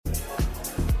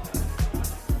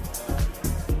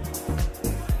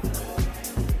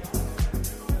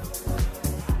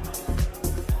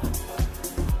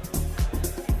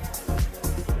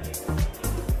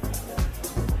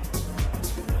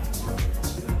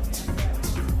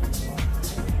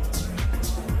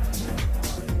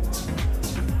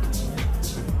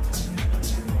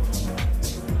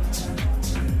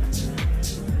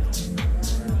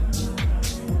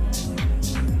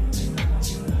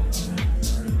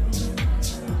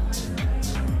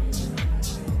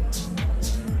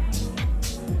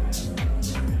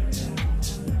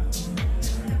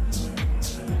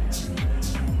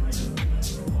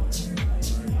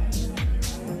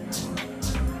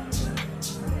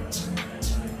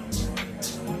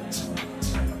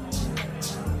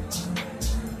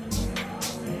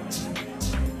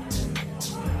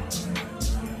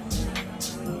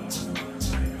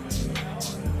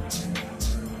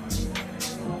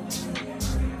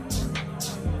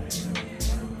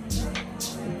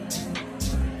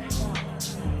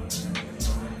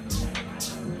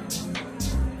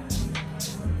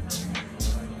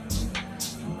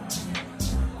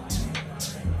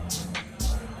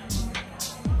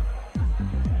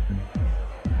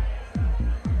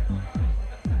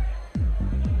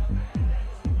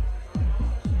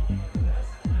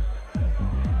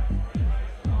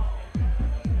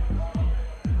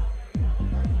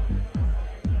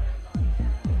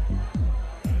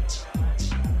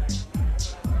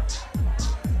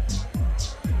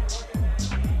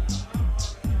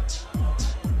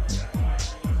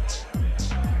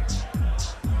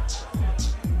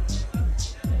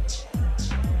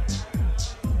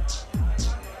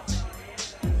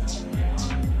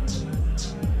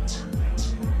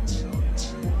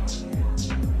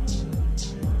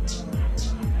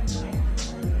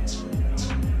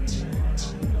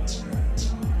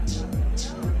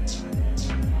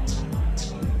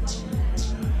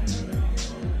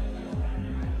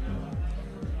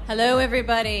Hello,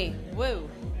 everybody. Whoa,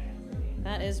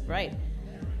 that is bright.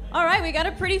 All right, we got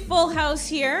a pretty full house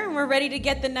here. We're ready to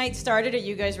get the night started. Are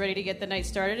you guys ready to get the night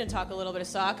started and talk a little bit of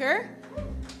soccer?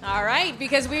 All right,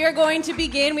 because we are going to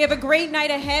begin. We have a great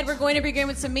night ahead. We're going to begin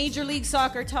with some Major League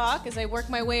Soccer talk as I work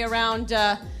my way around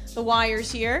the wires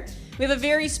here. We have a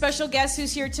very special guest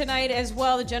who's here tonight as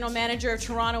well. The general manager of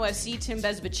Toronto FC, Tim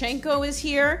Bezbatchenko, is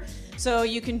here. So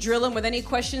you can drill him with any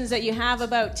questions that you have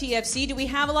about TFC. Do we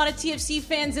have a lot of TFC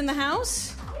fans in the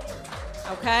house?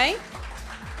 Okay.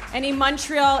 Any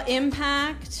Montreal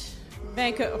Impact?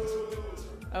 Vancouver?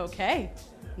 Okay.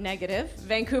 Negative.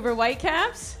 Vancouver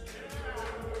Whitecaps?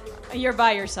 You're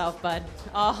by yourself, bud.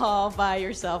 All by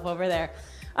yourself over there.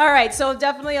 All right, so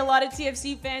definitely a lot of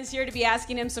TFC fans here to be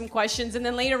asking him some questions. And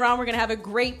then later on, we're going to have a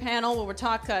great panel where we'll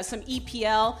talk some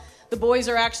EPL. The boys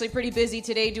are actually pretty busy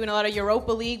today doing a lot of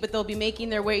Europa League, but they'll be making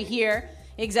their way here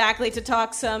exactly to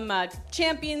talk some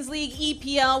Champions League,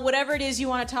 EPL, whatever it is you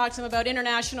want to talk to them about,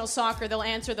 international soccer. They'll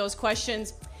answer those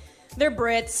questions. They're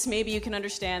Brits. Maybe you can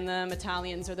understand them.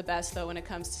 Italians are the best, though, when it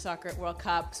comes to soccer at World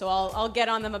Cup. So I'll get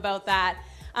on them about that.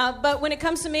 But when it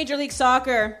comes to Major League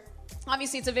Soccer,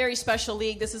 obviously it's a very special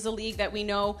league. This is a league that we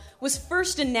know was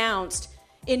first announced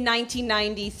in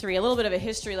 1993. A little bit of a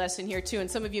history lesson here, too,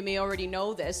 and some of you may already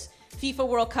know this. FIFA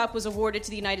World Cup was awarded to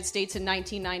the United States in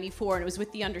 1994, and it was with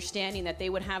the understanding that they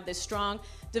would have this strong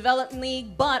development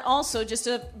league, but also just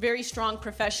a very strong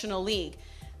professional league.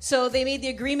 So they made the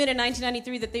agreement in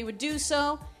 1993 that they would do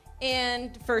so,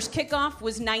 and first kickoff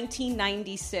was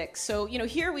 1996. So,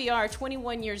 here we are,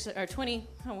 21 years, or 20,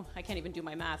 I can't even do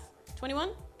my math. 21?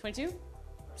 22?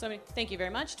 Thank you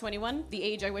very much. 21, the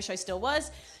age I wish I still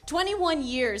was. 21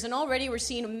 years, and already we're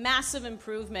seeing a massive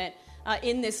improvement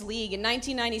in this league. In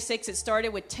 1996, it started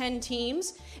with 10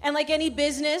 teams. And like any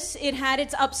business, it had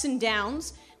its ups and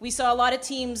downs. We saw a lot of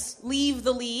teams leave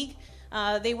the league.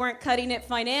 They weren't cutting it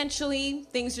financially.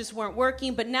 Things just weren't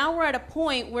working. But now we're at a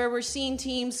point where we're seeing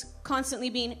teams constantly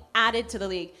being added to the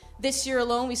league. This year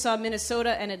alone, we saw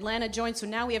Minnesota and Atlanta join. So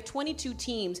now we have 22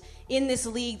 teams in this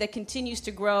league that continues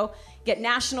to grow, get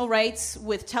national rights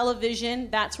with television.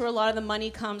 That's where a lot of the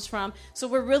money comes from. So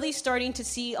we're really starting to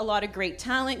see a lot of great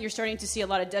talent. You're starting to see a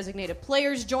lot of designated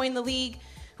players join the league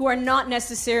who are not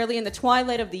necessarily in the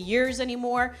twilight of the years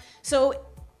anymore. So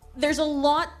there's a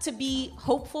lot to be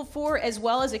hopeful for, as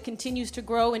well as it continues to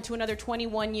grow into another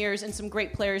 21 years and some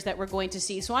great players that we're going to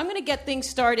see. So I'm going to get things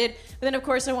started, but then, of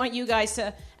course, I want you guys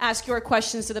to ask your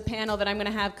questions to the panel that I'm going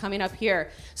to have coming up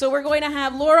here. So we're going to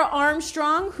have Laura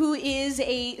Armstrong, who is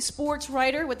a sports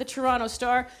writer with the Toronto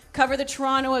Star, covered the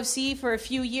Toronto FC for a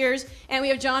few years, and we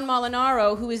have John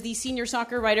Molinaro, who is the senior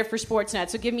soccer writer for Sportsnet.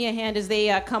 So give me a hand as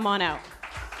they come on out.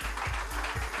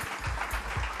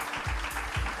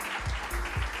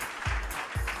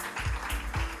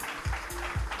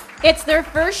 It's their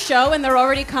first show, and they're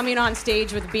already coming on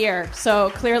stage with beer.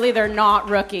 So clearly they're not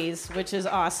rookies, which is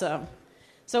awesome.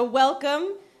 So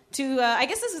welcome to, I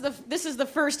guess this is the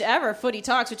first ever Footy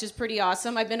Talks, which is pretty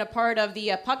awesome. I've been a part of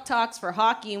the Puck Talks for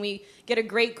hockey, and we get a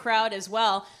great crowd as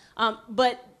well.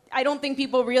 But I don't think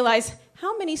people realize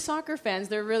how many soccer fans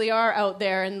there really are out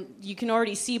there, and you can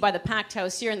already see by the packed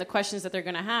house here and the questions that they're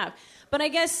going to have. But I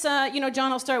guess,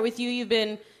 John, I'll start with you. You've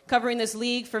been covering this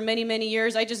league for many, many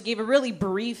years. I just gave a really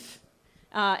brief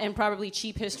and probably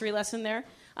cheap history lesson there.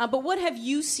 But what have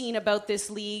you seen about this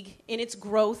league in its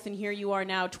growth? And here you are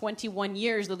now, 21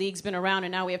 years the league's been around,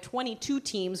 and now we have 22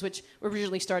 teams, which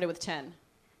originally started with 10.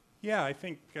 Yeah, I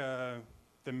think the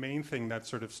main thing that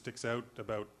sort of sticks out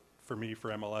for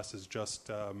MLS is just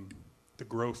the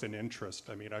growth in interest.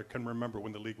 I mean, I can remember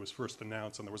when the league was first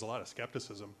announced, and there was a lot of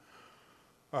skepticism.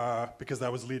 Because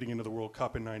that was leading into the World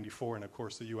Cup in '94, and of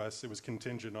course the U.S. it was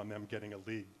contingent on them getting a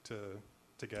league to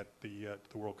get the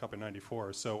World Cup in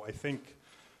 '94. So I think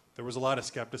there was a lot of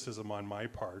skepticism on my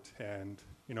part, and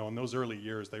in those early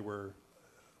years they were,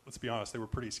 let's be honest, they were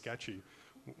pretty sketchy.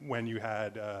 When you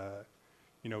had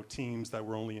teams that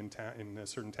were only in a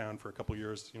certain town for a couple of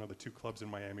years, the two clubs in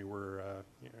Miami or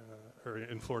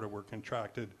in Florida were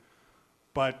contracted,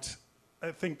 but I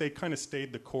think they kind of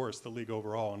stayed the course, the league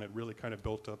overall, and it really kind of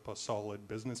built up a solid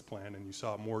business plan, and you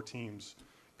saw more teams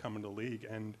come into the league.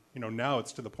 And, now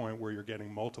it's to the point where you're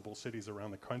getting multiple cities around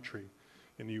the country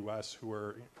in the U.S. who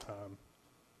are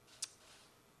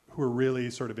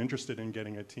really sort of interested in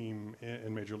getting a team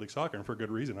in Major League Soccer, and for good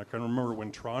reason. I can remember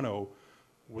when Toronto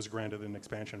was granted an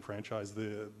expansion franchise,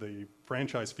 the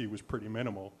franchise fee was pretty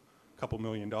minimal, a couple $1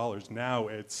 million. Now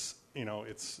it's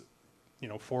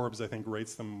Forbes, I think,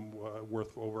 rates them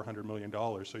worth over $100 million.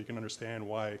 So you can understand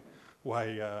why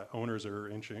owners are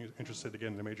interested to get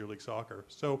into Major League Soccer.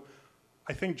 So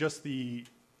I think just the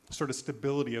sort of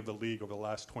stability of the league over the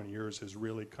last 20 years is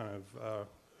really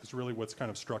what's kind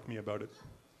of struck me about it.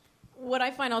 What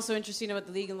I find also interesting about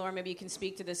the league, and Laura, maybe you can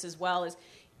speak to this as well, is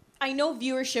I know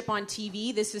viewership on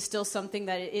TV, this is still something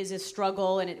that is a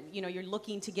struggle, and you're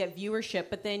looking to get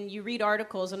viewership, but then you read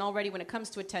articles, and already when it comes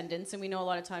to attendance, and we know a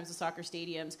lot of times the soccer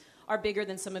stadiums are bigger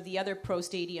than some of the other pro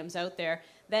stadiums out there,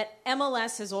 that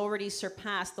MLS has already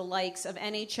surpassed the likes of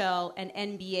NHL and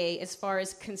NBA as far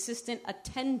as consistent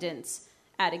attendance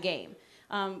at a game.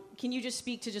 Can you just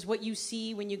speak to just what you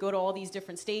see when you go to all these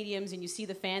different stadiums and you see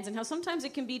the fans, and how sometimes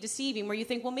it can be deceiving where you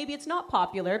think, well, maybe it's not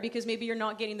popular because maybe you're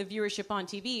not getting the viewership on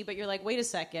TV, but you're like, wait a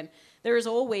second, there is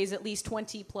always at least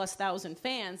 20,000+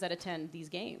 fans that attend these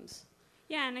games.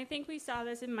 Yeah, and I think we saw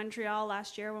this in Montreal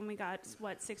last year when we got,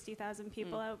 60,000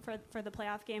 people out for the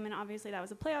playoff game, and obviously that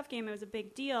was a playoff game, it was a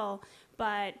big deal,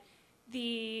 but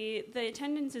the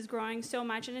attendance is growing so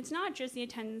much, and it's not just the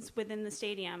attendance within the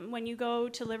stadium. When you go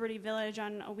to Liberty Village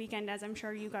on a weekend, as I'm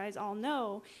sure you guys all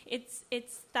know, it's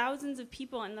thousands of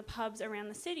people in the pubs around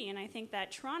the city, and I think that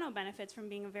Toronto benefits from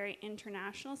being a very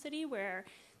international city where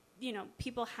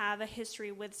people have a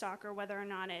history with soccer, whether or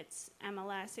not it's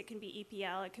MLS, it can be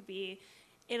EPL, it could be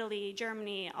Italy,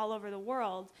 Germany, all over the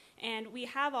world. And we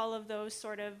have all of those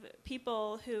sort of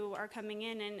people who are coming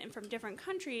in and from different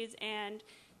countries, and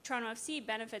Toronto FC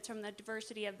benefits from the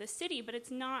diversity of the city, but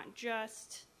it's not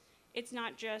just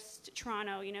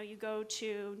Toronto. You go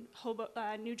to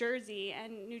New Jersey,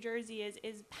 and New Jersey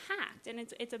is packed, and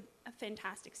it's a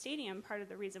fantastic stadium, part of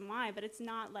the reason why, but it's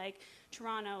not like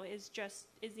Toronto is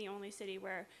the only city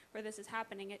where this is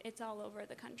happening. It's all over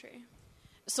the country.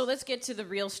 So let's get to the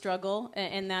real struggle,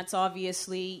 and that's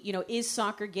obviously, is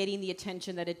soccer getting the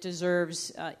attention that it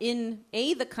deserves in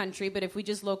the country, but if we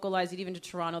just localize it even to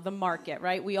Toronto, the market,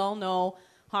 right? We all know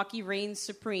hockey reigns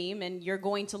supreme, and you're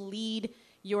going to lead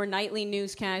your nightly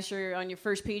newscast on your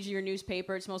first page of your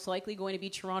newspaper. It's most likely going to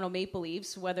be Toronto Maple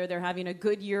Leafs, whether they're having a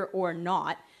good year or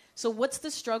not. So what's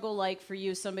the struggle like for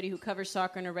you, somebody who covers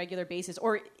soccer on a regular basis,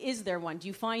 or is there one? Do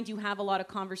you find you have a lot of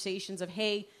conversations of,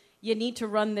 hey, you need to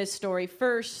run this story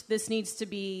first, this needs to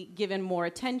be given more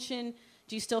attention?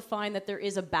 Do you still find that there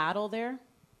is a battle there?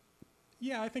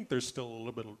 Yeah, I think there's still a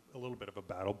little bit of a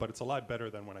battle, but it's a lot better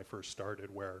than when I first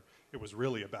started, where it was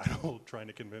really a battle trying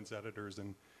to convince editors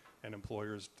and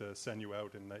employers to send you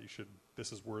out and that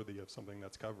this is worthy of something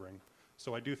that's covering.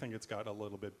 So I do think it's got a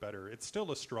little bit better. It's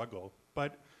still a struggle,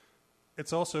 but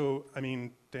it's also,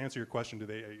 to answer your question,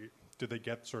 do they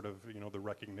get sort of, the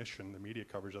recognition, the media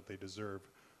coverage that they deserve?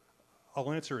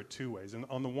 I'll answer it two ways. And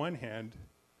on the one hand,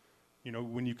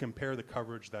 when you compare the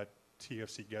coverage that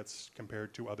TFC gets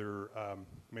compared to other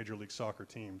Major League Soccer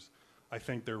teams, I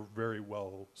think they're very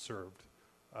well served.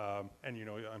 And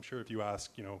I'm sure if you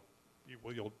ask,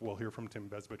 we'll hear from Tim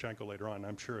Bezbachenko later on.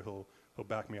 I'm sure he'll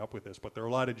back me up with this. But there are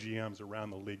a lot of GMs around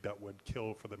the league that would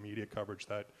kill for the media coverage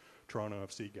that Toronto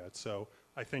FC gets. So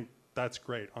I think that's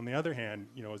great. On the other hand,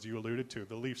 as you alluded to,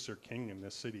 the Leafs are king in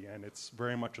this city, and it's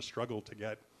very much a struggle to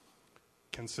get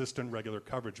consistent, regular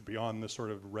coverage beyond the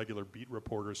sort of regular beat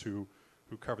reporters who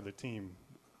cover the team.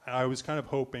 I was kind of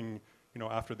hoping,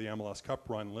 after the MLS Cup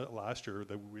run last year,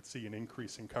 that we would see an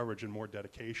increase in coverage and more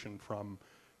dedication from,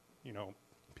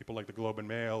 people like the Globe and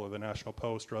Mail or the National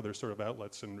Post or other sort of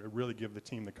outlets, and really give the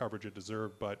team the coverage it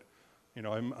deserved. But,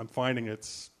 I'm finding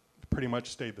it's pretty much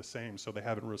stayed the same, so they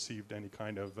haven't received any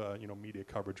kind of, media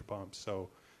coverage bumps. So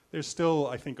there's still,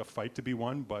 I think, a fight to be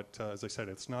won, but as I said,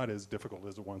 it's not as difficult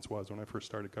as it once was when I first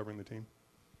started covering the team.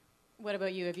 What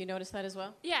about you? Have you noticed that as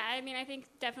well? Yeah, I think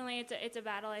definitely it's a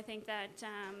battle. I think that,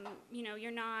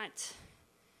 you're not,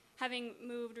 having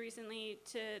moved recently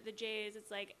to the Jays,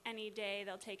 it's like any day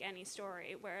they'll take any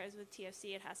story, whereas with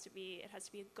TFC it has to be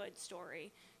a good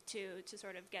story to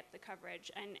sort of get the coverage,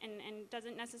 and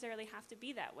doesn't necessarily have to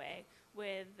be that way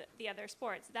with the other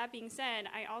sports. That being said,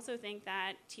 I also think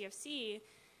that TFC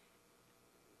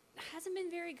hasn't been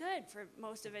very good for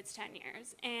most of its 10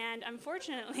 years. And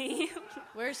unfortunately...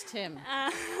 Where's Tim?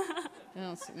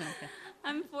 Okay.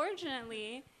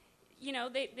 Unfortunately,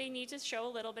 they need to show a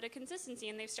little bit of consistency,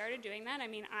 and they've started doing that.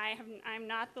 I'm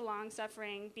not the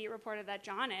long-suffering beat reporter that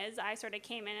John is. I sort of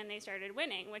came in and they started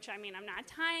winning, which, I'm not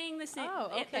tying the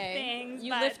things.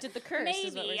 You lifted the curse, maybe,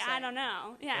 is what we're saying. I don't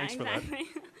know. Yeah, Thanks exactly.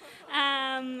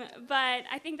 But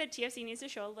I think that TFC needs to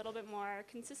show a little bit more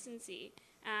consistency.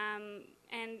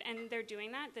 And they're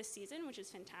doing that this season, which is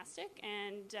fantastic.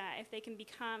 And if they can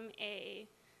become a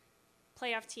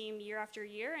playoff team year after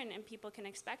year, and people can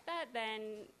expect that,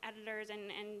 then editors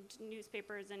and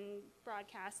newspapers and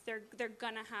broadcasts, they're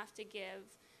going to have to give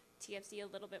TFC a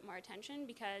little bit more attention,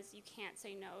 because you can't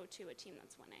say no to a team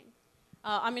that's winning.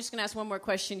 I'm just going to ask one more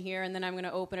question here, and then I'm going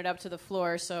to open it up to the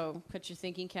floor. So put your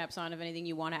thinking caps on of anything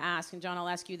you want to ask. And, John, I'll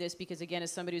ask you this because, again,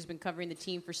 as somebody who's been covering the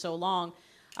team for so long,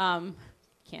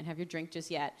 can't have your drink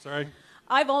just yet. Sorry.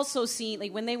 I've also seen,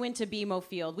 like, when they went to BMO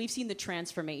Field, we've seen the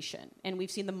transformation, and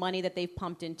we've seen the money that they've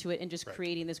pumped into it and just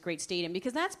creating this great stadium.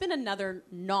 Because that's been another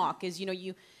knock is,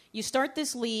 you start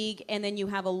this league, and then you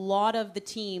have a lot of the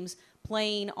teams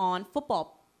playing on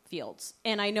football fields.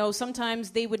 And I know sometimes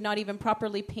they would not even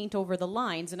properly paint over the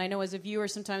lines. And I know as a viewer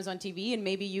sometimes on TV, and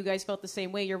maybe you guys felt the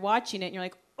same way, you're watching it, and you're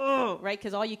like, oh, right?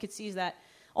 Because all you could see is that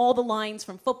all the lines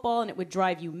from football, and it would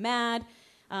drive you mad.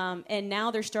 And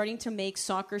now they're starting to make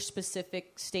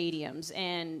soccer-specific stadiums.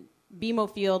 And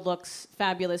BMO Field looks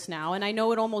fabulous now. And I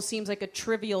know it almost seems like a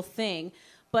trivial thing,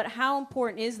 but how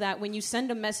important is that when you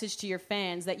send a message to your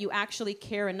fans that you actually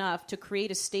care enough to create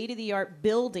a state-of-the-art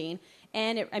building?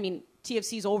 And,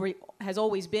 TFC has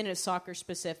always been a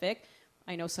soccer-specific.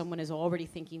 I know someone is already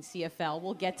thinking CFL.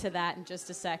 We'll get to that in just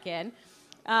a second.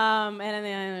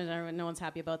 And no one's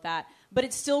happy about that. But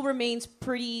it still remains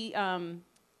pretty...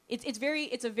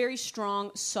 It's a very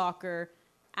strong soccer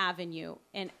avenue.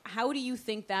 And how do you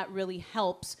think that really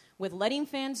helps with letting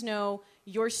fans know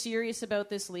you're serious about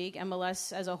this league,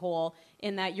 MLS as a whole,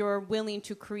 in that you're willing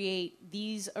to create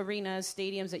these arenas,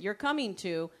 stadiums that you're coming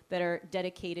to that are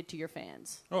dedicated to your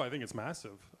fans? Oh, I think it's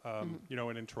massive. And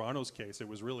in Toronto's case, it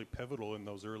was really pivotal in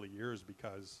those early years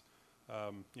because,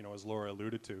 as Laura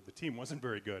alluded to, the team wasn't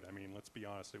very good. I mean, let's be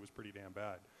honest, it was pretty damn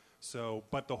bad. So,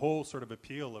 but the whole sort of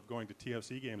appeal of going to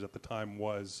TFC games at the time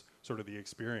was sort of the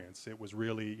experience. It was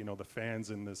really, the fans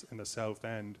in the South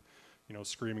End,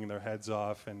 screaming their heads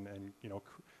off and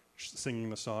singing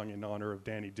the song in honor of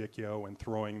Danny Dichio and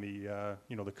throwing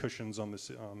the cushions on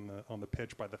the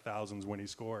pitch by the thousands when he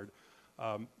scored.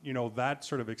 That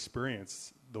sort of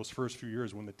experience, those first few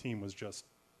years when the team was just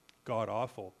god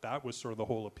awful, that was sort of the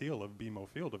whole appeal of BMO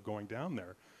Field, of going down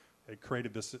there. It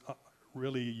created this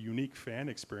really unique fan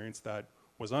experience that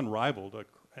was unrivaled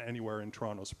anywhere in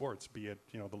Toronto sports, be it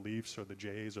the Leafs or the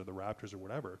Jays or the Raptors or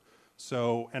whatever.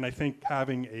 So, and I think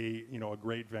having a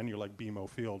great venue like BMO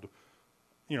Field,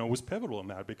 was pivotal in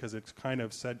that because it's kind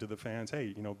of said to the fans,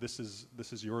 hey, this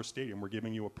is your stadium. We're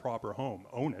giving you a proper home.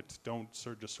 Own it. Don't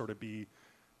just sort of be,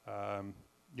 an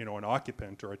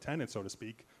occupant or a tenant, so to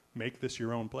speak. Make this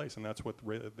your own place, and that's what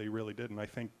they really did. And I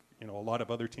think a lot of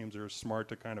other teams are smart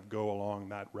to kind of go along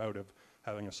that route of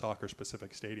having a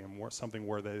soccer-specific stadium, something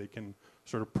where they can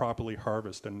sort of properly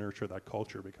harvest and nurture that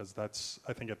culture, because that's,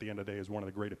 I think, at the end of the day, is one of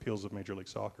the great appeals of Major League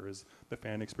Soccer is the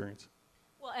fan experience.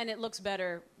 Well, and it looks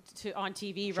better on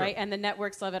TV, Sure. right? And the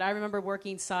networks love it. I remember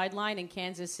working sideline in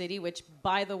Kansas City, which,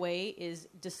 by the way, is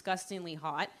disgustingly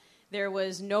hot. There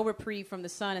was no reprieve from the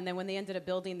sun, and then when they ended up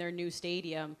building their new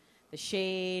stadium, the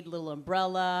shade, little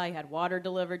umbrella, I had water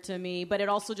delivered to me, but it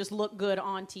also just looked good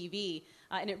on TV,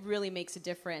 and it really makes a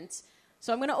difference.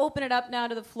 So I'm going to open it up now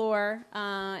to the floor.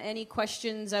 Any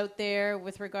questions out there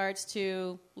with regards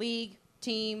to league,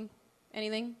 team,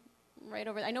 anything? Right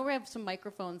over there. I know we have some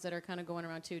microphones that are kind of going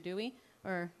around too, do we?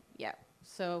 Or, yeah.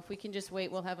 So if we can just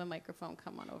wait, we'll have a microphone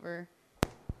come on over.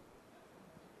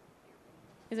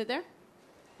 Is it there?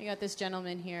 You got this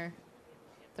gentleman here,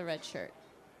 the red shirt.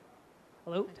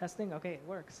 Hello, testing. Okay, it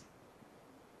works.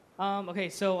 Okay,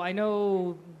 so I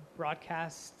know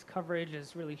broadcast coverage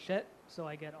is really shit, so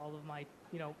I get all of my,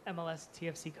 MLS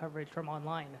TFC coverage from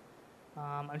online.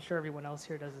 I'm sure everyone else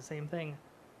here does the same thing.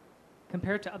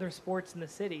 Compared to other sports in the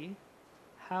city,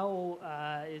 how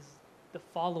is the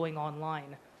following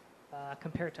online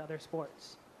compared to other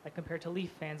sports? Like compared to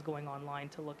Leaf fans going online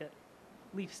to look at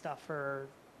Leaf stuff or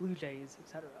Blue Jays,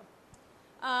 etc.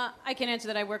 I can answer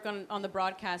that. I work on the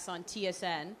broadcast on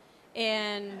TSN.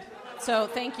 And so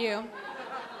thank you.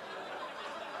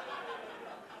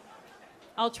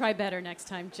 I'll try better next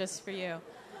time just for you.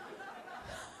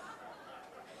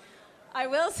 I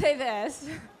will say this.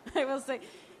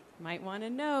 Might want to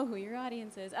know who your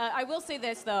audience is. I will say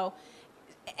this, though.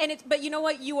 But you know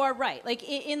what? You are right. Like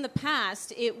in the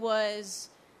past, it was...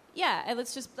 Yeah, and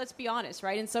let's be honest,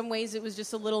 right? In some ways, it was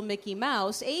just a little Mickey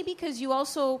Mouse. Because you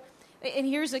also... And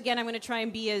here's, again, I'm going to try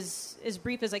and be as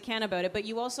brief as I can about it, but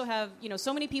you also have,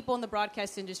 so many people in the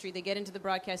broadcast industry, they get into the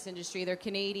broadcast industry, they're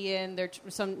Canadian, they're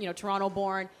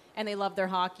Toronto-born, and they love their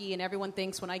hockey, and everyone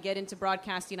thinks when I get into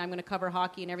broadcasting, I'm going to cover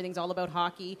hockey, and everything's all about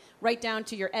hockey, right down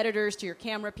to your editors, to your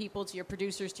camera people, to your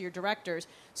producers, to your directors.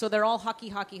 So they're all hockey,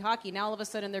 hockey, hockey. Now all of a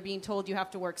sudden they're being told you have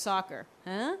to work soccer.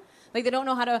 Huh? Like, they don't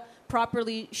know how to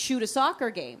properly shoot a soccer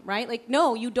game, right? Like,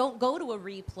 no, you don't go to a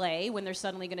replay when they're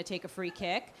suddenly going to take a free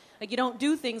kick. Like, you don't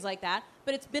do things like that.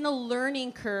 but it's been a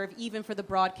learning curve even for the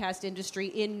broadcast industry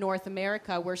in North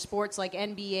America, where sports like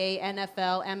NBA,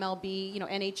 NFL, MLB,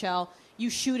 NHL, you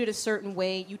shoot it a certain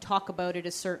way, you talk about it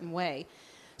a certain way.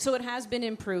 So it has been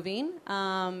improving,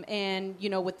 and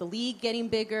with the league getting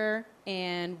bigger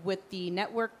and with the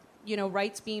network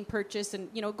rights being purchased, and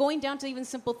going down to even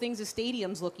simple things as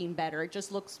stadiums looking better. It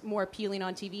just looks more appealing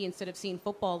on TV instead of seeing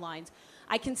football lines.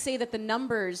 I can say that the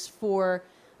numbers for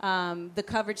the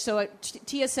coverage, so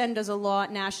TSN does a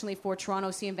lot nationally for Toronto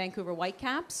FC and Vancouver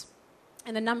Whitecaps,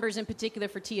 and the numbers in particular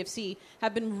for TFC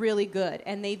have been really good,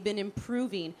 and they've been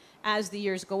improving as the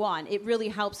years go on. It really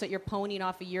helps that you're ponying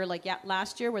off a year like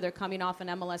last year where they're coming off an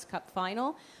MLS Cup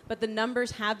final, but the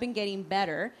numbers have been getting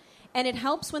better. And it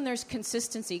helps when there's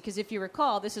consistency, because if you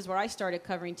recall, this is where I started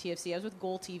covering TFC. I was with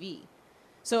Goal TV.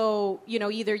 So,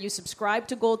 either you subscribe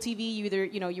to Goal TV,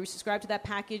 you subscribe to that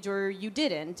package, or you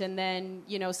didn't. And then,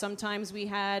 sometimes we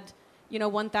had,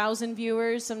 1,000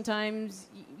 viewers. Sometimes,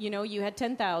 you had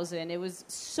 10,000. It was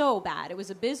so bad. It was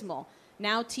abysmal.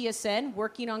 Now TSN,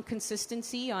 working on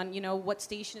consistency, on, what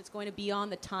station it's going to be on.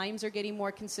 The times are getting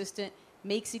more consistent.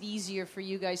 Makes it easier for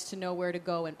you guys to know where to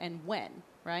go and when,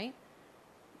 right?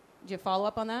 Do you follow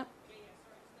up on that?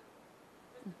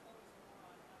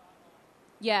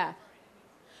 Yeah.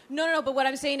 No, but what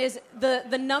I'm saying is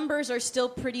the numbers are still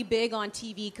pretty big on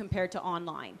TV compared to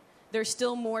online. There's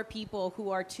still more people who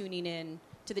are tuning in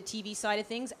to the TV side of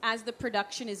things. As the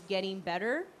production is getting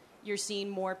better, you're seeing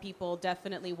more people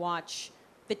definitely watch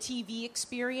the TV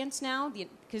experience now,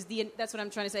 because that's what I'm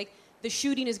trying to say. The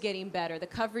shooting is getting better. The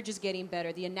coverage is getting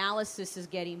better. The analysis is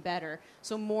getting better.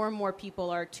 So more and more people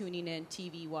are tuning in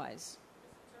TV-wise.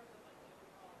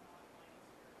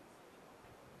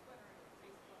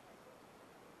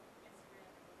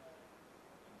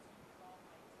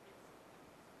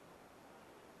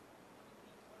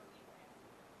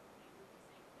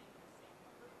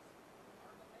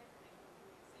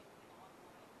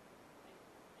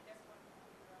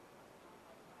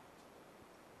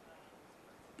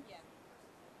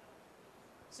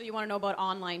 So you want to know about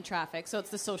online traffic. So it's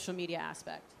the social media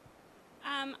aspect.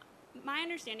 My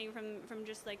understanding from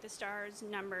just like the Stars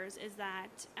numbers is that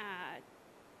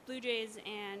Blue Jays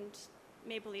and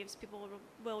Maple Leafs people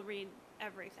will read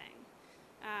everything,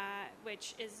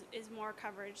 which is more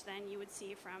coverage than you would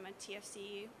see from a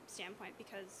TFC standpoint,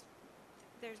 because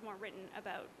there's more written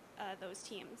about those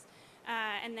teams.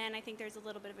 And then I think there's a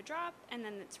little bit of a drop, and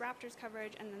then it's Raptors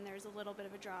coverage, and then there's a little bit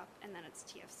of a drop, and then it's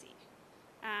TFC.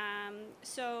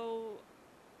 So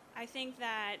I think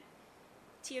that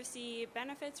TFC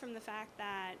benefits from the fact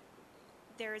that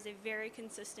there is a very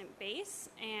consistent base,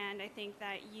 and I think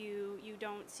that you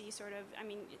don't see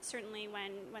certainly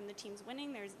when the team's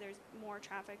winning, there's more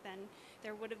traffic than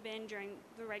there would have been during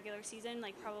the regular season.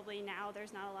 Like, probably now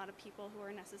there's not a lot of people who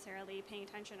are necessarily paying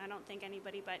attention. I don't think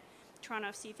anybody but Toronto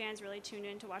FC fans really tuned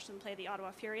in to watch them play the Ottawa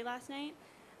Fury last night.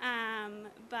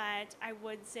 But I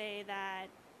would say that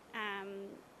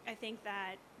I think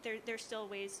that there's still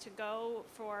ways to go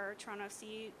for Toronto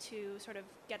FC to sort of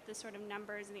get the sort of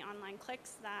numbers and the online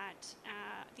clicks that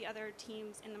the other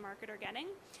teams in the market are getting.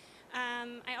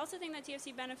 I also think that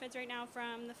TFC benefits right now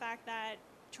from the fact that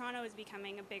Toronto is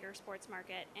becoming a bigger sports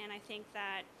market, and I think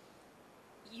that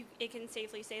it can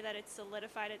safely say that it's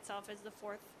solidified itself as the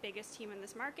fourth biggest team in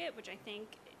this market, which I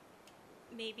think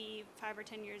maybe 5 or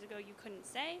 10 years ago you couldn't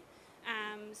say.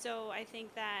 So I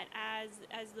think that as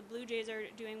the Blue Jays are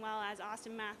doing well, as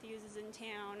Austin Matthews is in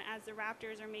town, as the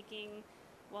Raptors are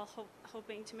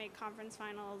hoping to make conference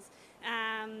finals,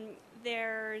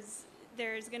 there's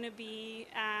going to be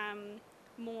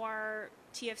more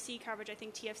TFC coverage. I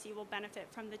think TFC will benefit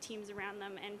from the teams around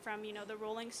them, and from the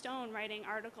Rolling Stone writing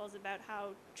articles about how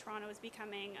Toronto is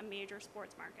becoming a major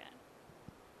sports market.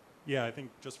 Yeah, I think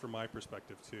just from my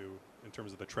perspective too, in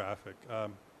terms of the traffic.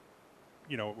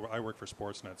 I work for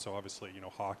Sportsnet, so obviously,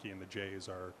 hockey and the Jays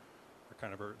are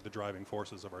kind of the driving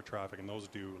forces of our traffic, and those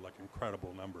do like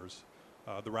incredible numbers.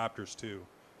 The Raptors too.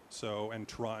 So, and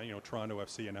Toronto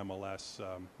FC and MLS,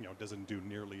 doesn't do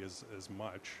nearly as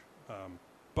much.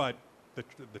 But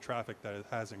the traffic that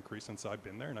has increased since I've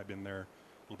been there, and I've been there,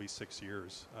 it'll be 6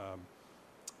 years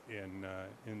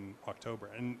in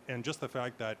October, and just the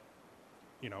fact that,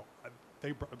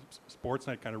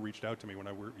 Sportsnet kind of reached out to me when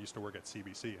I used to work at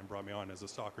CBC and brought me on as a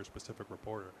soccer-specific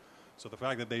reporter. So the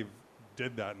fact that they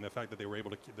did that, and the fact that they were able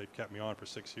to, they've kept me on for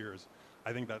 6 years,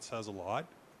 I think that says a lot,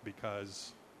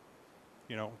 because,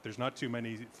 there's not too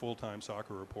many full-time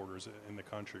soccer reporters in the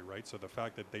country, right? So the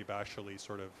fact that they've actually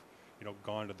sort of,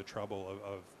 gone to the trouble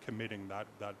of committing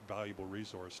that valuable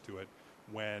resource to it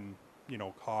when,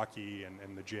 hockey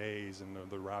and the Jays and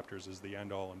the Raptors is the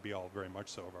end all and be all, very much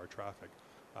so, of our traffic.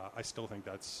 I still think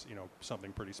that's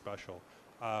something pretty special.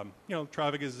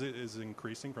 Traffic is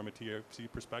increasing from a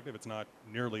TFC perspective. It's not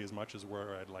nearly as much as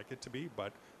where I'd like it to be,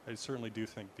 but I certainly do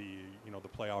think the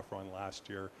playoff run last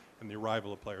year and the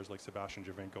arrival of players like Sebastian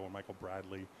Giovinco and Michael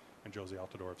Bradley and Jose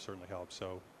Altidore have certainly helped.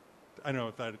 So I don't know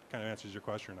if that kind of answers your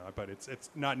question or not, but it's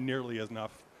not nearly as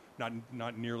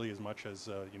nearly as much as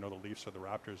the Leafs or the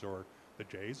Raptors or the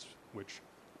Jays, which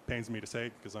pains me to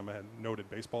say because I'm a noted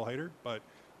baseball hater, but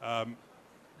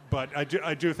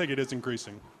I do think it is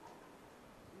increasing.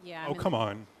 Yeah. Come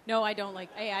on. No, I don't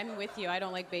like. Hey, I'm with you. I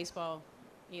don't like baseball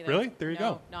either. Really? There you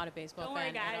go. Not a baseball Don't fan.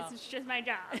 worry, guys. It's just my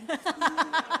job.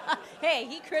 Hey,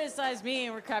 he criticized me,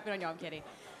 and we're crapping on you. I'm kidding.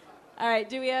 All right.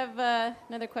 Do we have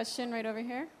another question right over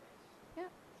here? Yeah.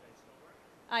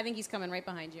 I think he's coming right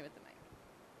behind you with the mic.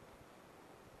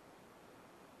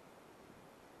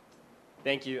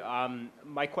 Thank you.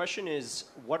 My question is,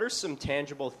 what are some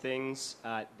tangible things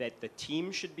that the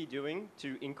team should be doing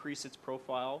to increase its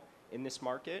profile in this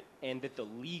market, and that the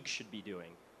league should be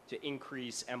doing to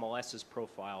increase MLS's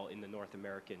profile in the North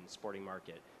American sporting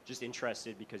market? Just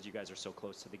interested because you guys are so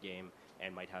close to the game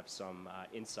and might have some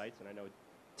insights. And I know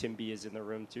Tim B is in the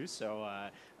room too, so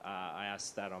I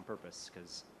asked that on purpose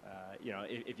because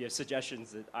if you have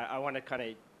suggestions, that I want to kind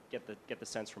of get the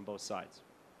sense from both sides.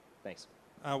 Thanks.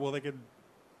 Well, they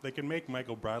can make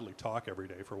Michael Bradley talk every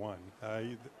day for one.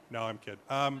 No, I'm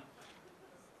kidding.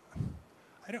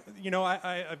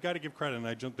 I've got to give credit, and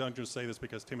I don't just say this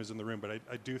because Tim is in the room, but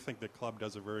I do think the club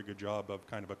does a very good job of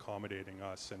kind of accommodating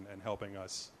us and helping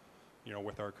us,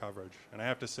 with our coverage. And I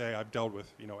have to say, I've dealt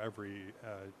with, every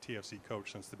TFC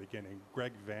coach since the beginning.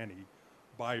 Greg Vanny,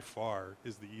 by far,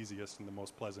 is the easiest and the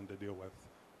most pleasant to deal with.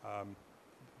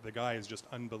 The guy is just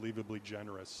unbelievably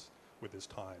generous with his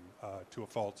time, to a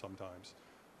fault sometimes.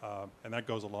 And that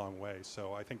goes a long way.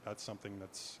 So I think that's something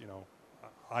that's,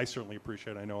 I certainly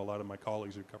appreciate. I know a lot of my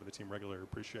colleagues who cover the team regularly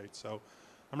appreciate. So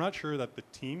I'm not sure that the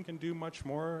team can do much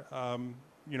more.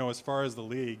 As far as the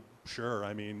league, sure.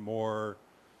 I mean, more,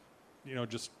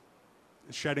 just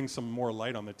shedding some more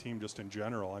light on the team just in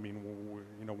general. I mean,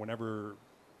 whenever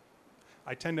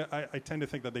I tend to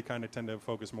think that they kind of tend to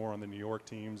focus more on the New York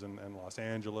teams and Los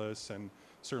Angeles, and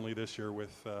certainly this year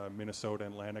with Minnesota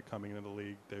and Atlanta coming into the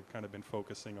league, they've kind of been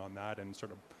focusing on that and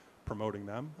sort of promoting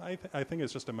them. I think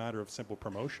it's just a matter of simple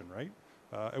promotion, right?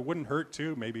 It wouldn't hurt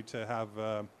too maybe to have,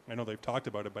 I know they've talked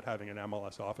about it, but having an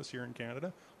MLS office here in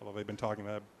Canada, although they've been talking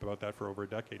about that for over a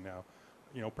decade now.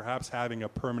 Perhaps having a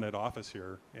permanent office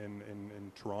here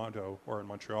in Toronto or in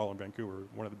Montreal and Vancouver,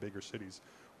 one of the bigger cities,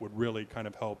 would really kind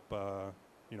of help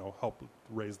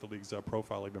raise the league's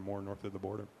profile even more north of the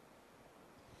border.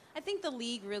 I think the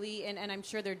league really, and I'm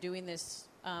sure they're doing this,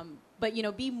 but,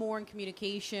 be more in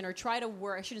communication or try to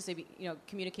work. I shouldn't say,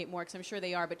 communicate more because I'm sure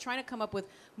they are, but trying to come up with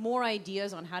more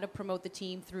ideas on how to promote the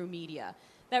team through media.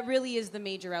 That really is the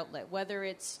major outlet, whether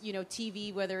it's,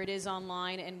 TV, whether it is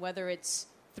online, and whether it's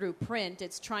through print.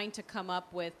 It's trying to come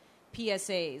up with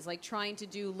PSAs, like trying to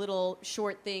do little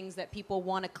short things that people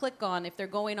want to click on if they're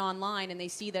going online and they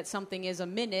see that something is a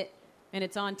minute and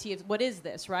it's on TV. What is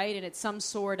this, right? And it's some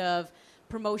sort of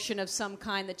promotion of some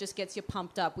kind that just gets you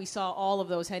pumped up. We saw all of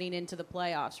those heading into the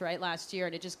playoffs, right, last year,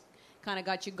 and it just kind of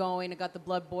got you going. It got the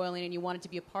blood boiling, and you wanted to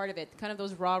be a part of it. Kind of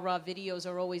those raw videos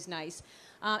are always nice.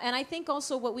 And I think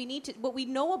also what we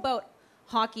know about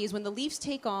hockey is when the Leafs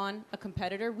take on a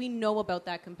competitor, we know about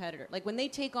that competitor. Like when they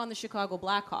take on the Chicago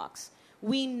Blackhawks,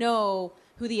 we know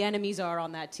who the enemies are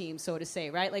on that team, so to say,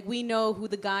 right? Like we know who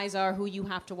the guys are, who you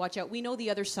have to watch out. We know the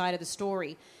other side of the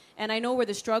story. And I know where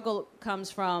the struggle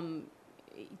comes from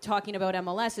talking about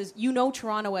MLS is,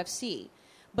 Toronto FC.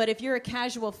 But if you're a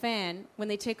casual fan, when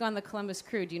they take on the Columbus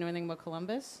Crew, do you know anything about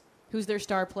Columbus? Who's their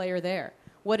star player there?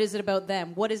 What is it about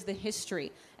them? What is the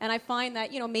history? And I find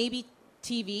that, maybe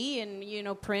TV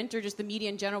and, print or just the media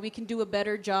in general, we can do a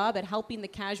better job at helping the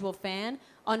casual fan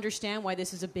understand why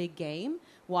this is a big game,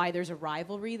 why there's a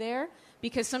rivalry there.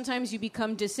 Because sometimes you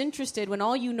become disinterested when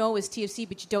all you know is TFC,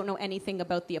 but you don't know anything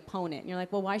about the opponent. And you're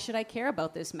like, well, why should I care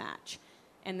about this match?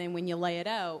 And then when you lay it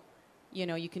out,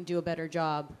 you can do a better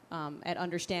job at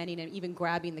understanding and even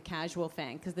grabbing the casual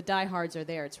fan. Because the diehards are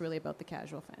there. It's really about the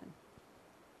casual fan.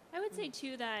 I would say,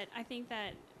 too, that I think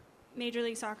that Major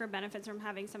League Soccer benefits from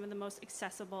having some of the most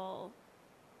accessible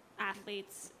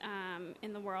athletes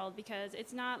in the world, because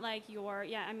it's not like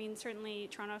certainly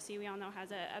Toronto FC, we all know,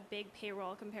 has a big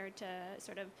payroll compared to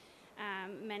sort of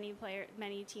many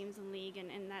teams in the league,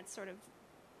 and that's sort of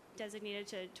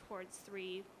designated towards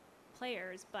 3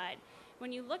 players. But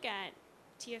when you look at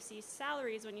TFC's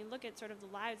salaries, when you look at sort of the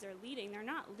lives they're leading, they're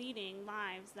not leading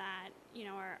lives that, you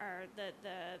know, are the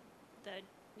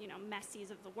you know,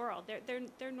 Messis of the world.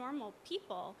 They're normal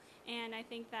people. And I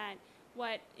think that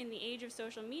what, in the age of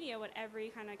social media, what every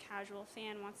kind of casual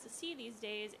fan wants to see these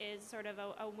days is sort of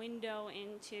a window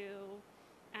into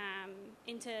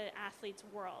athletes'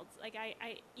 worlds. Like,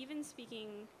 I even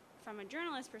speaking from a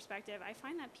journalist perspective, I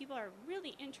find that people are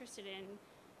really interested in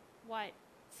what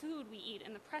food we eat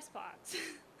in the press box.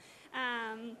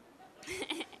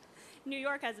 New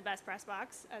York has the best press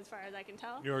box, as far as I can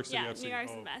tell. New York City yeah, FC. New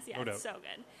York's the best. Yeah, no it's so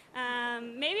good.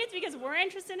 Maybe it's because we're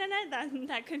interested in it.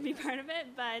 That could be part of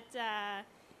it. But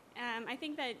I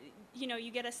think that, you know, you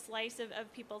get a slice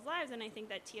of people's lives, and I think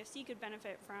that TFC could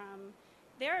benefit from.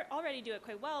 They already do it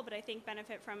quite well, but I think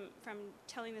benefit from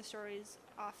telling the stories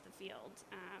off the field.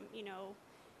 You know.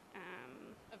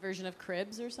 A version of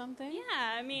Cribs or something?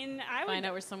 Yeah, I mean, I would find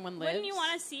out where someone lives. Wouldn't you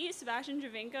want to see Sebastian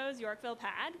Javinko's Yorkville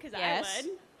pad? Because yes. I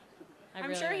would.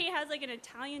 I'm sure he has like an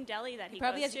Italian deli that he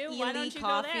probably goes has to. Why don't you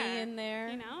coffee go there? in there.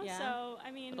 You know, yeah. So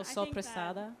I mean, little I think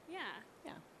sopressata. that,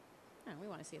 yeah, Oh, we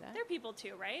want to see that. they're people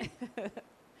too, right?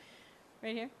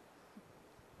 Right here.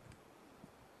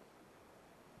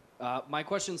 My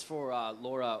question's for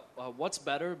Laura. What's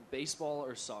better, baseball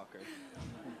or soccer?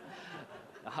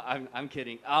 I'm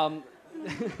kidding. I'm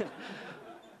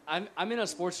in a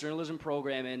sports journalism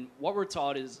program, and what we're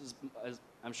taught is, as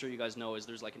I'm sure you guys know, is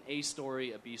there's like an A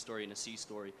story, a B story, and a C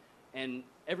story. And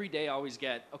every day I always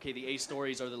get, okay, the A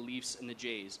stories are the Leafs and the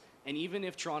Jays. And even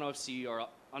if Toronto FC are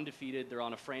undefeated, they're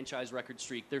on a franchise record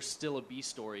streak, there's still a B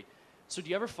story. So do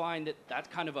you ever find that that's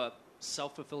kind of a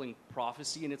self-fulfilling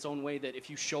prophecy in its own way, that if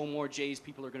you show more Jays,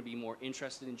 people are going to be more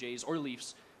interested in Jays or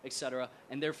Leafs, etc.,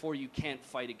 and therefore you can't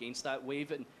fight against that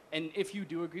wave? And if you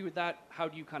do agree with that, how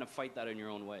do you kind of fight that in your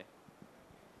own way?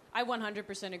 I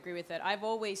 100% agree with it. I've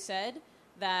always said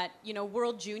that, you know,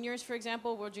 World Juniors, for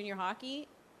example, World Junior Hockey,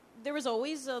 there was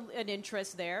always an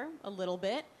interest there, a little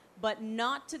bit, but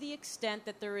not to the extent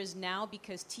that there is now,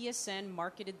 because TSN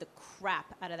marketed the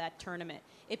crap out of that tournament.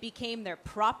 It became their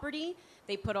property.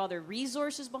 They put all their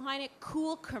resources behind it,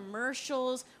 cool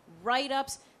commercials,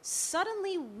 write-ups.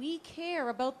 Suddenly we care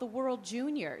about the World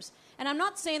Juniors. And I'm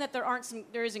not saying that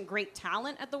there isn't great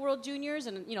talent at the World Juniors,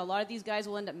 and, you know, a lot of these guys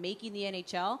will end up making the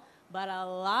NHL, but a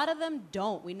lot of them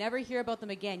don't. We never hear about them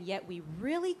again, yet we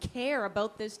really care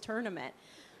about this tournament.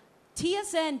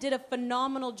 TSN did a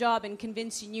phenomenal job in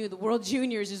convincing you the World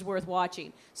Juniors is worth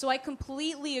watching. So I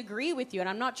completely agree with you, and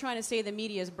I'm not trying to say the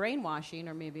media is brainwashing,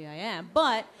 or maybe I am,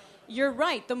 but you're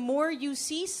right. The more you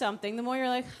see something, the more you're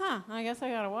like, I guess I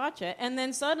gotta watch it. And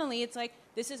then suddenly it's like,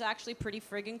 this is actually pretty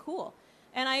friggin' cool.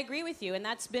 And I agree with you, and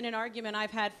that's been an argument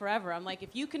I've had forever. I'm like,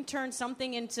 if you can turn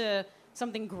something into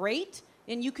something great,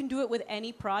 and you can do it with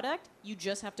any product, you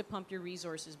just have to pump your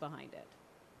resources behind it.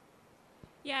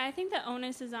 Yeah, I think the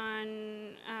onus is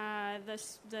on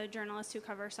the journalists who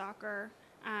cover soccer,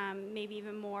 maybe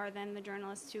even more than the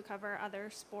journalists who cover other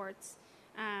sports,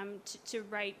 to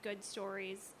write good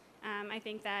stories. I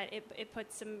think that it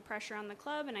puts some pressure on the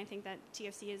club, and I think that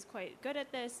TFC is quite good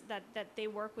at this, that they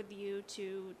work with you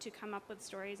to come up with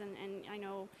stories, and I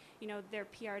know, you know, their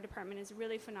PR department is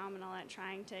really phenomenal at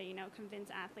trying to, you know,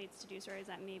 convince athletes to do stories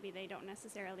that maybe they don't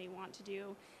necessarily want to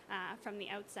do from the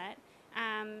outset.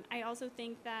 I also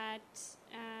think that,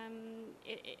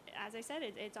 as I said,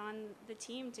 it's on the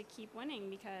team to keep winning,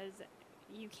 because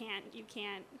you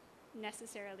can't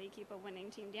necessarily keep a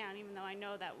winning team down, even though I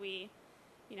know that we,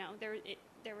 you know,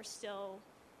 there was still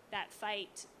that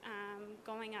fight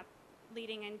going up,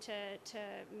 leading into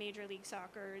Major League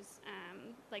Soccer's,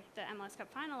 like the MLS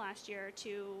Cup final last year,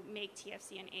 to make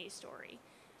TFC an A story.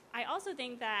 I also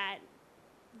think that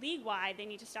league-wide they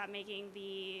need to stop making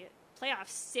the playoffs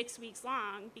 6 weeks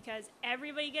long, because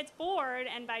everybody gets bored,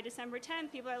 and by December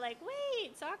 10th, people are like,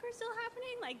 wait, soccer's still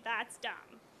happening? Like, that's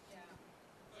dumb.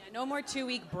 Yeah, no more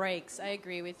 2-week breaks. I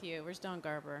agree with you. Where's Don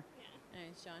Garber? Yeah.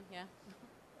 Anyways, John,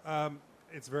 yeah?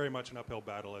 It's very much an uphill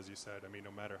battle, as you said. I mean,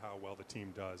 no matter how well the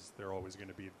team does, they're always going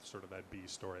to be sort of that B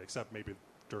story, except maybe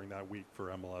during that week for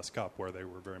MLS Cup, where they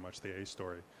were very much the A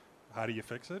story. How do you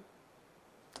fix it?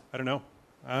 I don't know.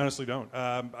 I honestly don't.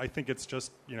 I think it's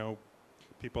just, you know,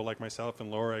 people like myself and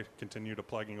Laura continue to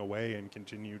plugging away and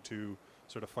continue to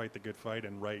sort of fight the good fight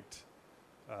and write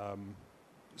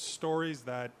stories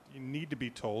that need to be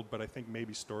told, but I think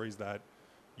maybe stories that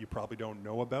you probably don't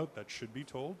know about that should be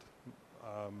told.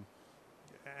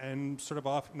 And sort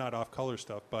of not off-color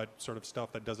stuff, but sort of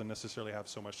stuff that doesn't necessarily have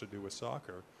so much to do with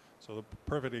soccer. So the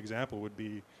perfect example would be,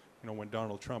 you know, when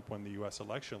Donald Trump won the U.S.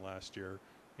 election last year,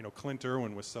 you know, Clint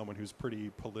Irwin was someone who's pretty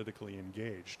politically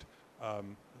engaged.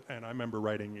 And I remember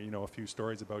writing, a few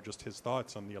stories about just his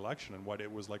thoughts on the election and what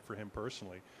it was like for him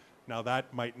personally. Now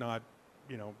that might not,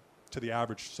 to the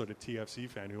average sort of TFC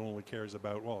fan who only cares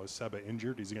about, well, is Seba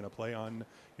injured? Is he going to play on,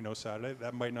 Saturday?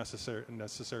 That might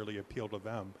necessarily appeal to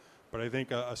them. But I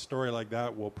think a story like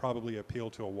that will probably appeal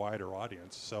to a wider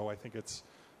audience. So I think it's,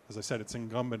 as I said, it's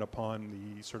incumbent upon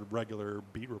the sort of regular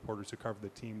beat reporters who cover the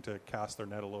team to cast their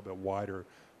net a little bit wider,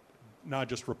 not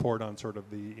just report on sort of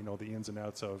the, the ins and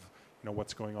outs of,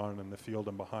 what's going on in the field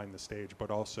and behind the stage,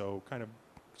 but also kind of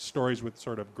stories with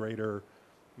sort of greater,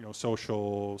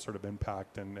 social sort of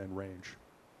impact and range.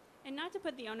 And not to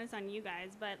put the onus on you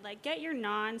guys, but like get your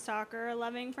non-soccer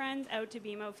loving friends out to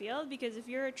BMO Field, because if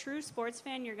you're a true sports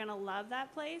fan, you're going to love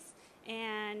that place,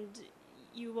 and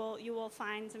you will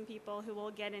find some people who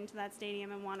will get into that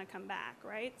stadium and want to come back,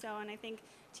 right? So, and I think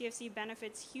TFC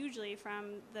benefits hugely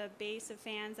from the base of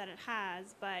fans that it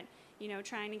has, but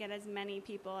trying to get as many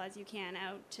people as you can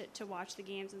out to watch the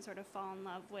games and sort of fall in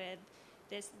love with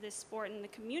this sport and the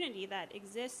community that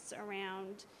exists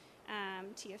around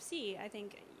TFC.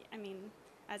 I mean,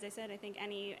 as I said, I think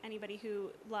anybody who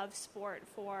loves sport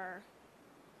for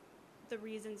the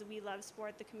reasons we love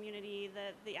sport, the community,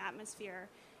 the atmosphere,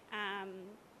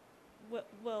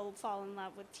 will fall in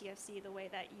love with TFC the way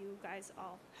that you guys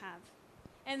all have.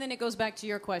 And then it goes back to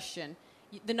your question.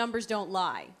 The numbers don't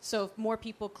lie. So if more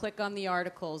people click on the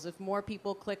articles, if more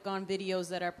people click on videos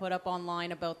that are put up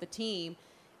online about the team,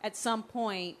 at some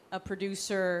point, a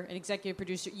producer, an executive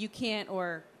producer, you can't,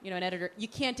 or an editor, you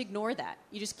can't ignore that.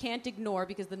 You just can't ignore,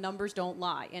 because the numbers don't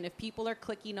lie. And if people are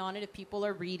clicking on it, if people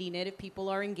are reading it, if people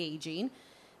are engaging,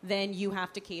 then you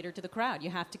have to cater to the crowd. You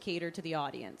have to cater to the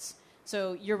audience.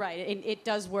 So you're right. It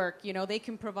does work. They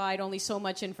can provide only so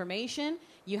much information.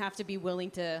 You have to be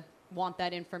willing to want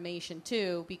that information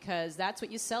too, because that's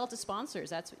what you sell to sponsors.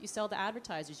 That's what you sell to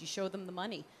advertisers. You show them the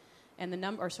money. And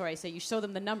you show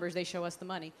them the numbers, they show us the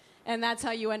money. And that's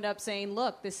how you end up saying,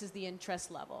 look, this is the interest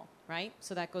level, right?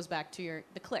 So that goes back to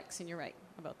the clicks, and you're right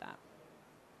about that.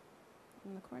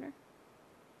 In the corner.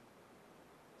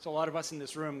 So a lot of us in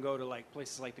this room go to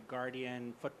places like The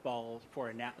Guardian, Football,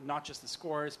 for not just the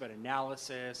scores, but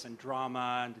analysis and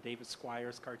drama and the David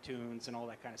Squires cartoons and all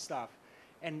that kind of stuff.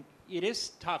 And it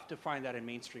is tough to find that in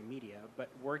mainstream media, but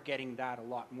we're getting that a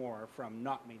lot more from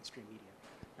not mainstream media,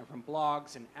 and from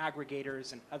blogs and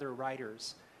aggregators and other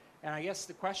writers. And I guess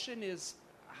the question is,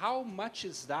 how much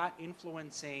is that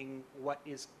influencing what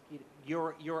is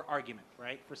your argument,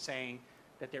 right, for saying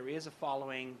that there is a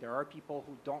following, there are people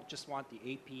who don't just want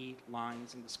the AP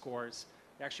lines and the scores,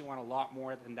 they actually want a lot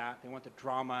more than that. They want the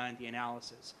drama and the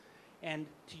analysis. And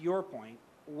to your point,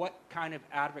 what kind of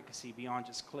advocacy beyond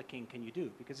just clicking can you do?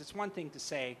 Because it's one thing to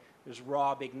say there's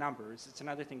raw big numbers. It's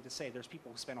another thing to say there's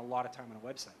people who spend a lot of time on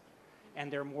a website,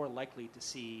 and they're more likely to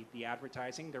see the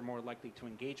advertising. They're more likely to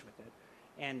engage with it.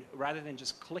 And rather than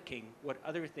just clicking, what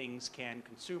other things can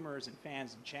consumers and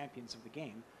fans and champions of the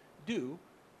game do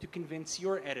to convince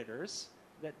your editors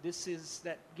that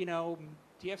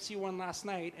TFC won last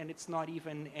night and it's not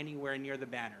even anywhere near the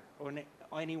banner or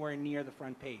anywhere near the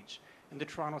front page? And the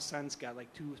Toronto Sun's got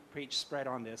 2-page spread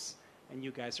on this, and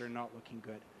you guys are not looking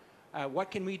good.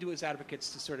 What can we do as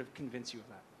advocates to sort of convince you of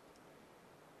that?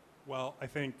 Well, I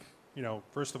think,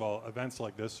 first of all, events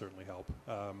like this certainly help.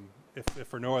 If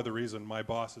for no other reason, my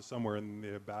boss is somewhere in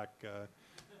the back,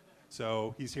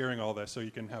 so he's hearing all this, so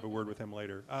you can have a word with him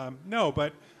later. No,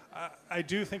 but I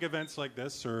do think events like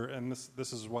this, and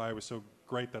this is why it was so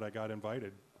great that I got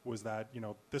invited, was that,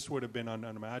 this would have been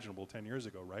unimaginable 10 years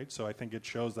ago, right? So I think it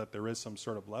shows that there is some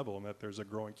sort of level and that there's a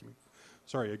growing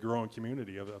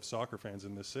community of soccer fans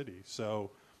in this city. So,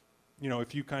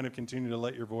 if you kind of continue to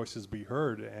let your voices be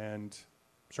heard and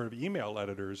sort of email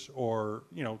editors or,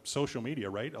 social media,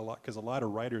 right? Because a lot of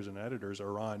writers and editors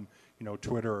are on,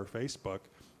 Twitter or Facebook.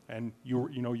 And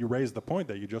you raised the point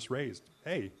that you just raised.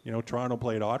 Hey, Toronto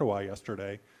played Ottawa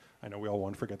yesterday. I know we all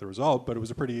want to forget the result, but it was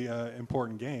a pretty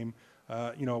important game.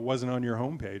 It wasn't on your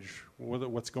homepage.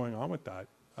 What's going on with that?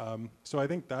 So I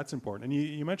think that's important. And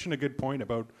you mentioned a good point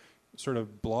about sort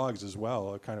of blogs as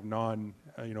well, kind of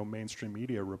mainstream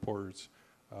media reporters.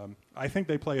 I think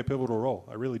they play a pivotal role.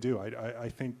 I really do. I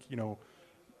think,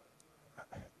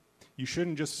 you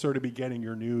shouldn't just sort of be getting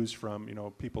your news from,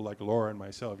 people like Laura and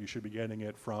myself. You should be getting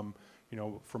it from,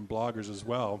 from bloggers as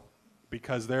well,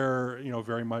 because they're,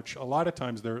 very much, a lot of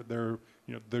times they're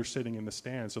sitting in the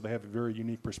stands, so they have a very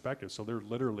unique perspective. So they're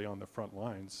literally on the front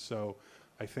lines. So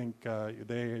I think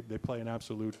they play an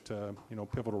absolute,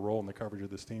 pivotal role in the coverage of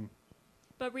this team.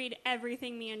 But read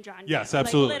everything me and John do. Yes,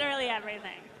 absolutely. Literally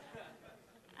everything.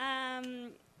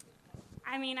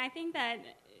 I mean, I think that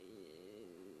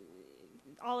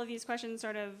all of these questions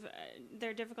sort of,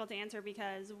 they're difficult to answer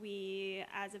because we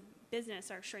as a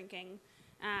business are shrinking,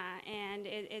 and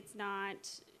it's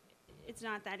not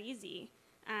that easy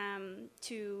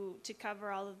to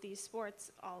cover all of these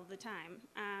sports all the time.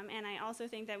 And I also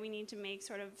think that we need to make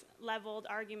sort of leveled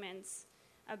arguments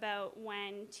about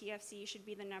when TFC should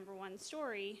be the number one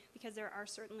story, because there are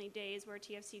certainly days where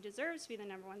TFC deserves to be the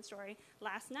number one story.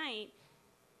 Last night,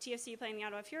 TFC playing the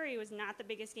Ottawa Fury was not the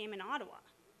biggest game in Ottawa,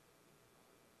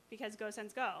 because go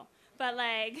Sens go. But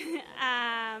like,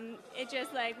 it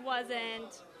just like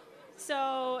wasn't.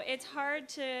 So it's hard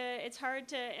to.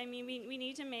 I mean, we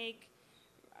need to make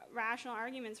rational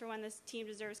arguments for when this team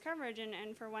deserves coverage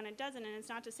and for when it doesn't. And it's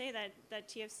not to say that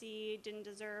TFC didn't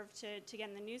deserve to get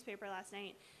in the newspaper last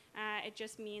night. It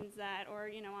just means that, or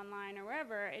online or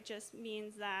wherever. It just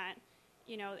means that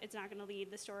it's not going to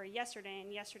lead the story yesterday,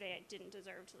 and yesterday it didn't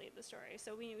deserve to lead the story.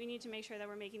 So we need to make sure that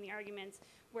we're making the arguments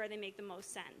where they make the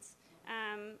most sense.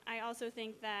 I also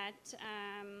think that,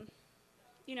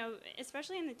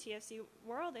 especially in the TFC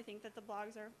world, I think that the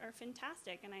blogs are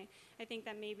fantastic. And I think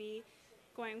that maybe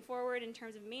going forward in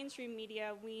terms of mainstream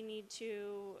media, we need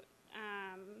to,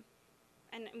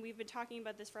 and we've been talking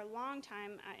about this for a long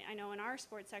time, I know in our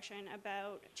sports section,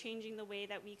 about changing the way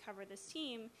that we cover this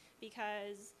team,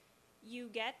 because you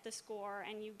get the score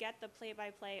and you get the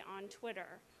play-by-play on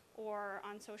Twitter or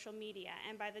on social media,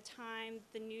 and by the time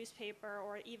the newspaper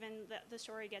or even the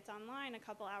story gets online a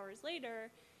couple hours later,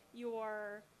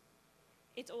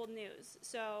 it's old news.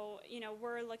 So,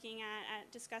 we're looking at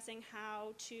discussing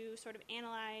how to sort of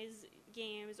analyze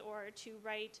games or to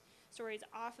write stories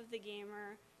off of the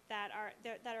gamer that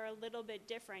are a little bit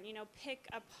different. Pick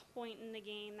a point in the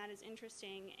game that is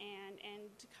interesting and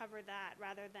to cover that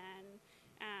rather than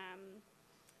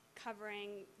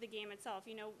covering the game itself.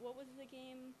 What was the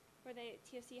game where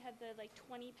TFC had the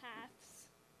 20 paths?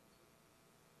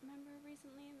 Remember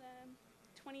recently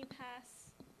the 20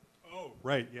 paths? Oh,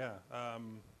 right, yeah.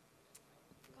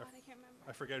 God, I can't remember.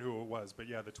 I forget who it was, but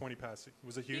yeah, the 20 pass.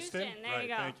 Was it Houston? There right, you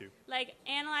go. Thank you.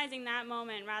 Analyzing that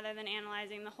moment rather than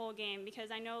analyzing the whole game, because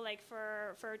I know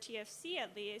for TFC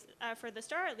at least, for the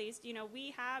Star at least,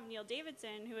 we have Neil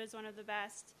Davidson, who is one of the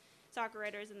best soccer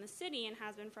writers in the city and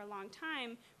has been for a long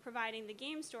time, providing the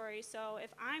game story. So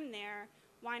if I'm there,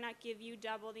 why not give you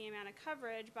double the amount of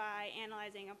coverage by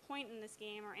analyzing a point in this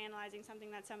game or analyzing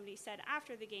something that somebody said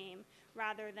after the game,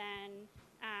 rather than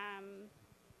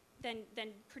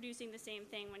producing the same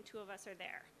thing when two of us are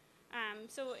there.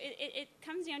 So it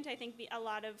comes down to, I think, a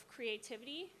lot of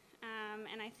creativity,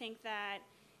 and I think that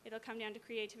it'll come down to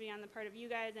creativity on the part of you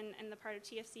guys and the part of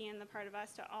TFC and the part of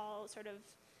us to all sort of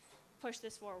push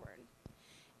this forward.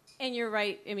 And you're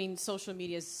right. I mean, social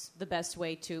media is the best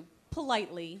way to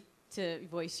politely to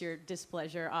voice your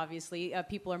displeasure, obviously.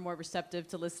 People are more receptive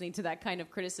to listening to that kind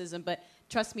of criticism, but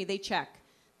trust me, they check.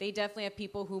 They definitely have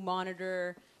people who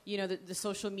monitor, the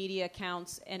social media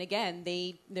accounts, and again,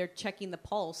 they're checking the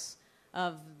pulse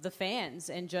of the fans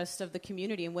and just of the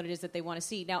community and what it is that they want to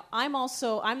see. Now, I'm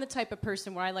the type of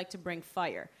person where I like to bring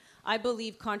fire. I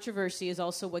believe controversy is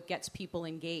also what gets people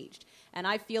engaged. And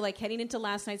I feel like heading into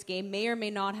last night's game may or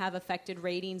may not have affected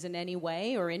ratings in any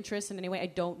way or interest in any way. I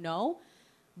don't know.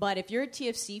 But if you're a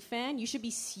TFC fan, you should be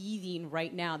seething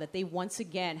right now that they once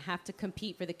again have to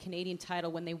compete for the Canadian title.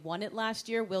 When they won it last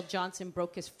year, Will Johnson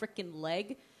broke his freaking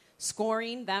leg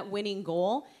scoring that winning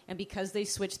goal. And because they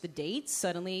switched the dates,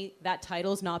 suddenly that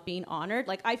title is not being honored.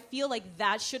 I feel like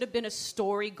that should have been a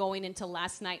story going into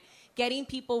last night, getting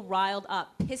people riled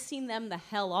up, pissing them the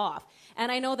hell off. And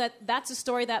I know that that's a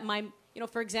story that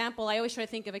for example, I always try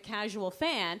to think of a casual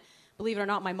fan. Believe it or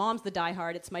not, my mom's the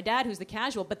diehard. It's my dad who's the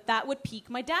casual, but that would pique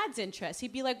my dad's interest.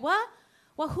 He'd be like, what?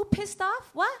 Well, who pissed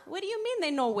off? What? What do you mean they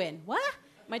no win? What?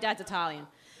 My dad's Italian,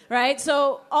 right?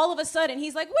 So all of a sudden,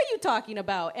 he's like, what are you talking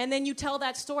about? And then you tell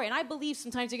that story. And I believe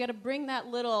sometimes you got to bring that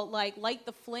little, light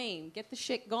the flame, get the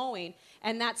shit going,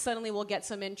 and that suddenly will get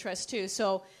some interest too.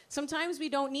 So sometimes we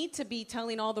don't need to be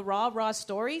telling all the raw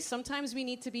stories. Sometimes we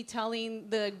need to be telling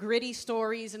the gritty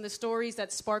stories and the stories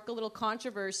that spark a little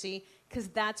controversy, because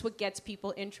that's what gets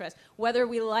people interest. Whether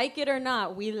we like it or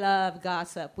not, we love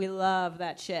gossip. We love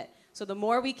that shit. So the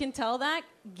more we can tell that,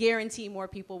 guarantee more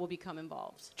people will become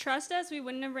involved. Trust us, we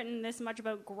wouldn't have written this much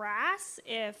about grass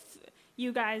if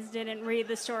you guys didn't read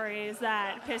the stories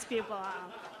that piss people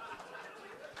off.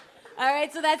 All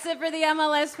right, so that's it for the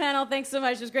MLS panel. Thanks so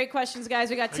much. Those great questions, guys.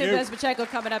 We got Tim Pacheco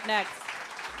coming up next.